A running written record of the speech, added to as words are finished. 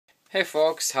Hey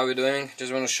folks, how you doing?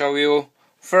 Just want to show you.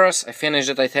 First, I finished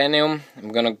the titanium. I'm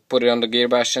gonna put it on the gear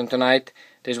bastion tonight.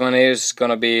 This one is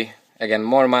gonna be, again,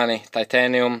 more money,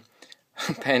 titanium,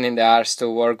 pain in the arse to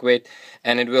work with,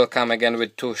 and it will come again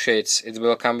with two sheets. It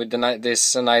will come with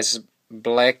this nice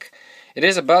black. It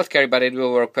is a belt carry, but it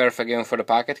will work perfect even for the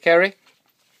pocket carry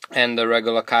and the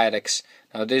regular kydex.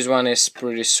 Now this one is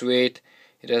pretty sweet.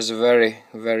 It has a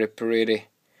very pretty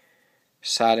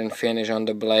satin finish on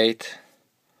the blade.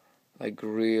 Like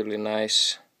really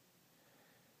nice.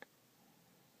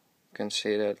 You can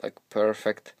see that, like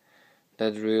perfect.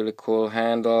 That really cool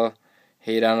handle.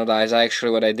 Heat anodized.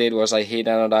 Actually what I did was I heat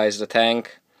anodized the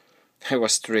tank. It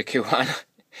was a tricky one.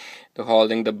 To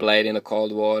holding the blade in the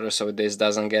cold water so this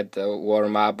doesn't get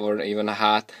warm up or even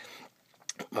hot.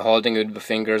 Holding it with the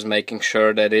fingers, making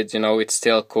sure that it's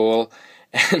still cool.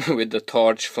 And with the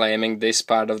torch flaming this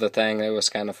part of the tank, it was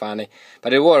kind of funny,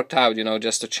 but it worked out,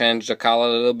 just to change the color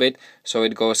a little bit, so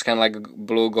it goes kind of like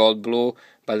blue, gold blue,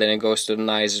 but then it goes to the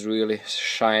nice, really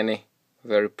shiny,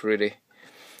 very pretty.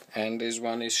 And this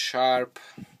one is sharp,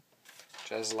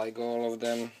 just like all of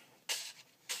them.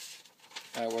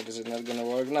 What is it not gonna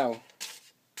work now?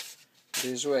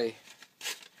 This way.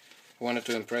 I wanted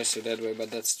to impress you that way, but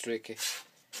that's tricky.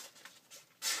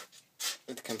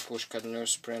 It can push cut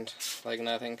newsprint like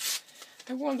nothing.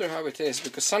 I wonder how it is,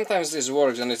 because sometimes this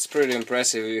works and it's pretty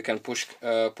impressive. You can push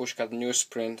cut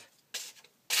newsprint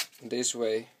this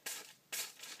way.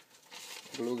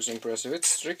 It looks impressive.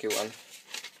 It's a tricky one.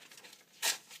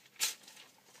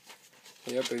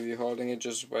 Yep, if you're holding it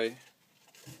just by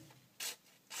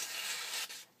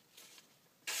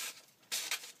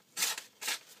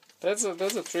that's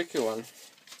a tricky one.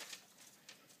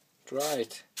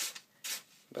 Right.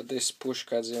 But this push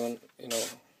cuts even,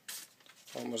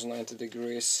 almost 90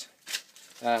 degrees.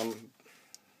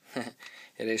 It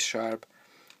is sharp.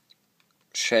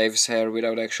 Shaves hair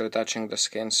without actually touching the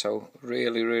skin, so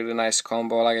really nice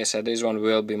combo. Like I said, this one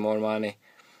will be more money.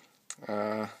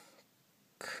 With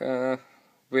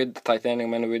the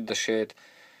titanium and with the sheath,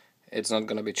 it's not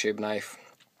gonna be cheap knife.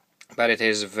 But it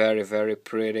is very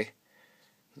pretty.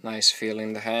 Nice feel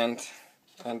in the hand.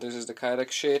 And this is the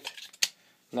kydex sheath.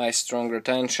 Nice strong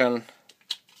retention,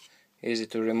 easy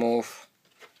to remove,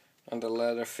 and the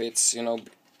leather fits,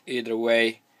 either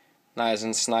way, nice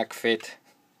and snug fit.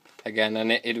 Again, and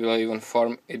it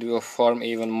will form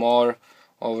even more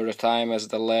over the time as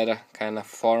the leather kind of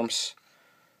forms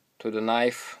to the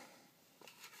knife.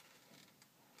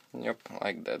 Yep,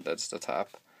 like that. That's the top.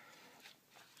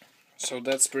 So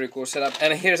that's pretty cool setup.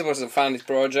 And here's was a funny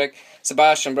project.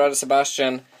 Brother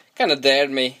Sebastian kind of dared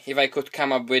me if I could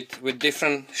come up with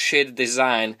different sheet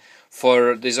design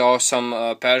for this awesome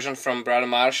Persian from Brother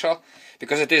Marshall,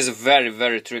 because it is a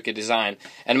very tricky design.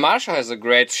 And Marshall has a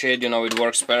great sheet, it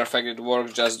works perfect, it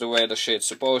works just the way the sheet's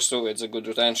supposed to. It's a good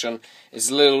retention.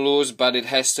 It's a little loose, but it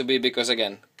has to be, because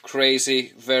again,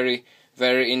 crazy, very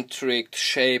intrigued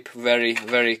shape,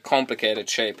 very complicated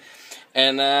shape.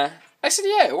 And I said,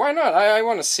 yeah, why not? I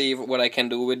want to see what I can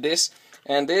do with this.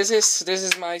 And this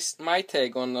is my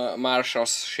take on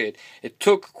Marshall's sheet. It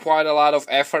took quite a lot of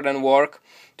effort and work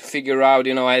to figure out.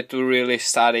 I had to really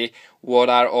study what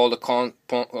are all the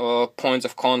points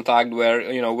of contact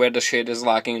where where the sheet is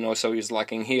lacking. So it's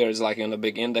lacking here, it's lacking on the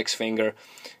big index finger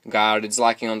guard, it's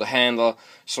lacking on the handle.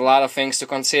 So a lot of things to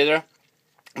consider.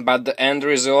 But the end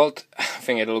result, I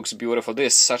think it looks beautiful.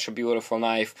 This is such a beautiful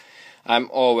knife.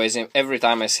 Every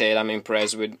time I say it, I'm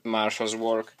impressed with Marshall's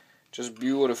work. Just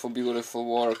beautiful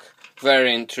work.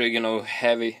 Very intriguing,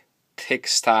 heavy, thick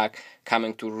stock,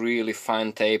 coming to really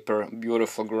fine taper,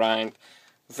 beautiful grind.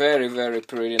 Very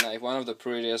pretty knife. One of the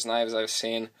prettiest knives I've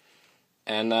seen.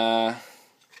 And I'm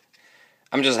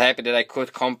just happy that I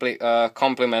could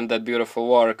complement that beautiful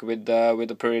work with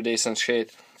a pretty decent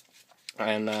sheet.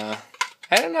 And I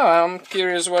don't know. I'm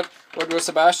curious what will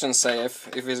Sebastian say, if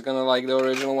he's gonna like the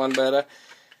original one better.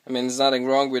 I mean, there's nothing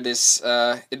wrong with this.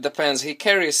 It depends. He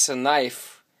carries a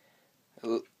knife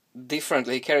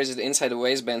differently. He carries it inside the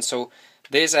waistband, so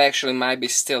this actually might be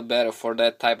still better for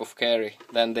that type of carry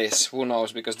than this. Who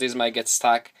knows? Because this might get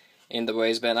stuck in the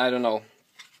waistband. I don't know.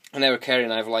 I never carry a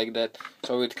knife like that,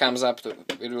 so it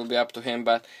will be up to him.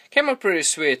 But came out pretty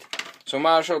sweet. So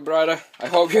Marshall, brother, I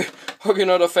hope you're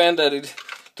not offended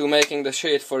to making the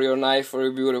sheath for your knife, for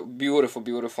a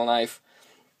beautiful knife.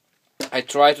 I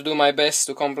try to do my best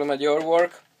to complement your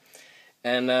work,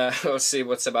 and we'll see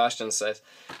what Sebastian says.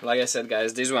 Like I said,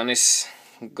 guys, this one is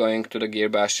going to the gear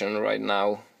bastion right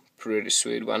now. Pretty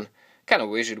sweet one. Kind of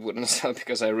wish it wouldn't sell,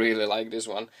 because I really like this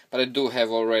one, but I do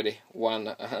have already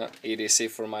one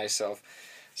EDC for myself.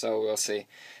 So we'll see.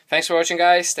 Thanks for watching,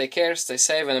 guys. Take care, stay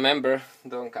safe, and remember,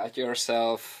 don't cut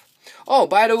yourself. Oh,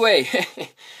 by the way,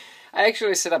 I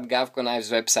actually set up Gavko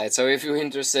Knives website, so if you're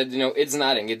interested, it's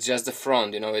nothing, it's just the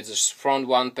front, it's just front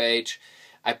one page.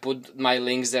 I put my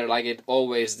links there like it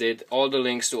always did, all the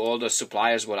links to all the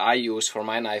suppliers what I use for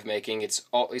my knife making, it's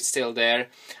still there.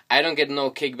 I don't get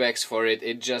no kickbacks for it,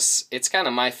 it's kind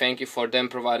of my thank you for them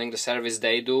providing the service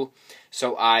they do.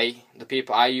 So the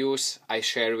people I use, I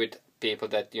share with people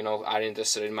that are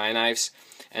interested in my knives,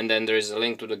 and then there is a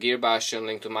link to the Gear Bastion,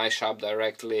 link to my shop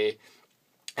directly.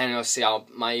 And you'll see I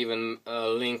might even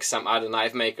link some other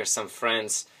knife makers, some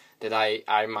friends that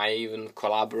I might even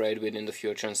collaborate with in the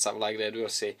future and stuff like that, we'll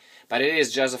see. But it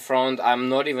is just a front, I'm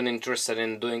not even interested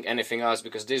in doing anything else,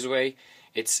 because this way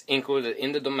it's included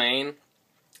in the domain.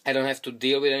 I don't have to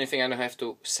deal with anything, I don't have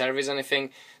to service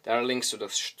anything. There are links to the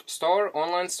store,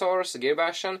 online stores, the Gear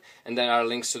Bastion, and there are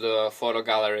links to the photo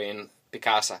gallery in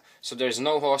Picasa. So there's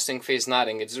no hosting fees,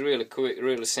 nothing. It's really quick,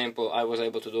 really simple. I was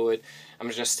able to do it.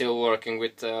 I'm just still working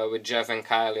with Jeff and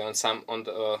Kylie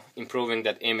on improving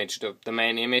that image, the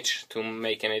main image, to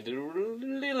making it a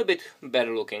little bit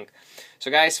better looking. So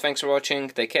guys, thanks for watching.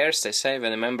 Take care, stay safe,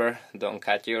 and remember, don't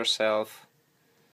cut yourself.